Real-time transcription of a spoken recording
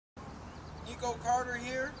Nico Carter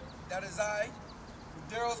here, that is I,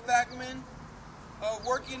 Daryl Spackman,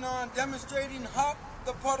 working on demonstrating hop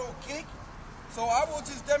the puddle kick. So I will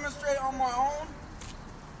just demonstrate on my own.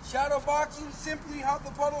 Shadow boxing, simply hop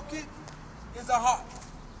the puddle kick is a hop.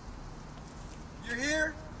 You're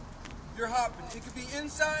here, you're hopping. It could be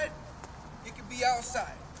inside, it could be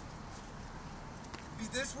outside. It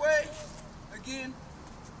could be this way, again,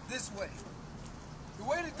 this way. The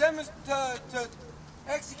way to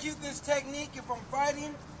execute this technique, if I'm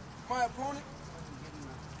fighting my opponent,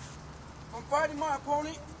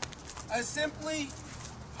 I simply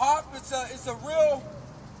hop. It's a real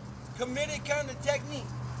committed kind of technique.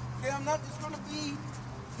 Okay, I'm not just going to be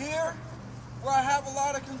here where I have a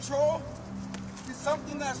lot of control. It's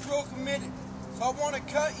something that's real committed. So I want to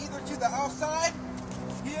cut either to the outside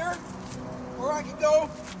here, or I could go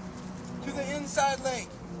to the inside leg,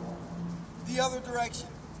 the other direction.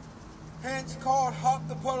 Hence called hop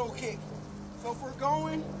the puddle kick. So if we're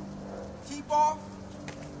going teep off,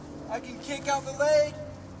 I can kick out the leg.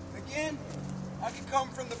 Again, I can come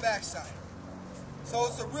from the backside. So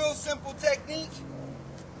it's a real simple technique.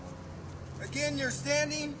 Again, you're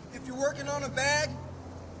standing. If you're working on a bag,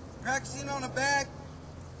 practicing on a bag,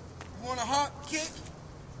 you want to hop, kick,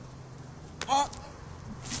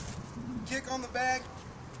 kick on the bag.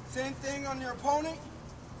 Same thing on your opponent.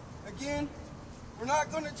 Again, we're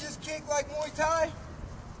not going to just kick like Muay Thai,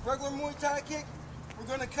 regular Muay Thai kick. We're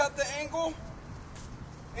going to cut the angle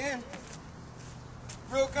and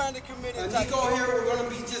real kind of committed. Nico here, we're going to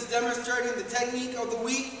be just demonstrating the technique of the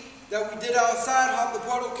week that we did outside, hop the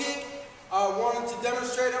puddle kick. I wanted to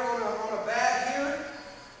demonstrate it on a bag here.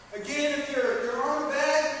 Again, if you're on a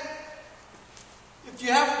bag, if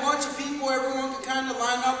you have a bunch of people, everyone can kind of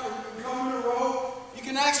line up and come in a row. You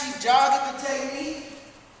can actually jog at the technique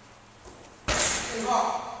and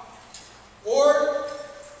hop. Or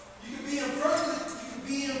you could be in front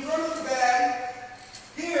of the bag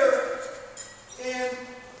here and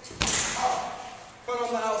hop. Put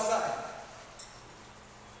on the outside.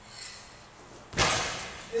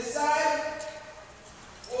 This side,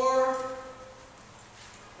 or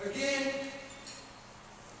again,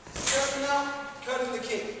 stepping out, cutting the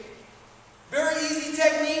kick. Very easy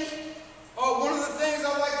technique. One of the things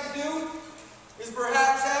I like to do is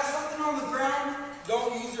perhaps have something on the ground.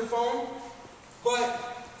 Don't use your phone.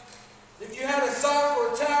 But if you had a sock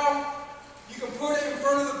or a towel, you can put it in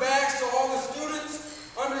front of the bag so all the students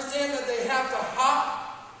understand that they have to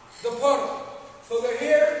hop the puddle. So they're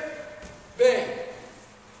here, bang.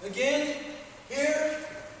 Again, here,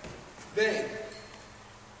 bang.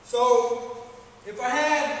 So if I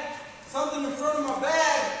had something in front of my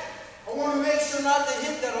bag, I want to make sure not to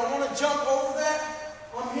hit that. I want to jump over that.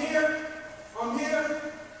 I'm here,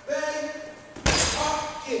 bang,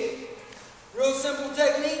 hop, kick. Real simple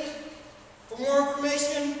technique. For more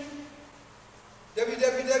information,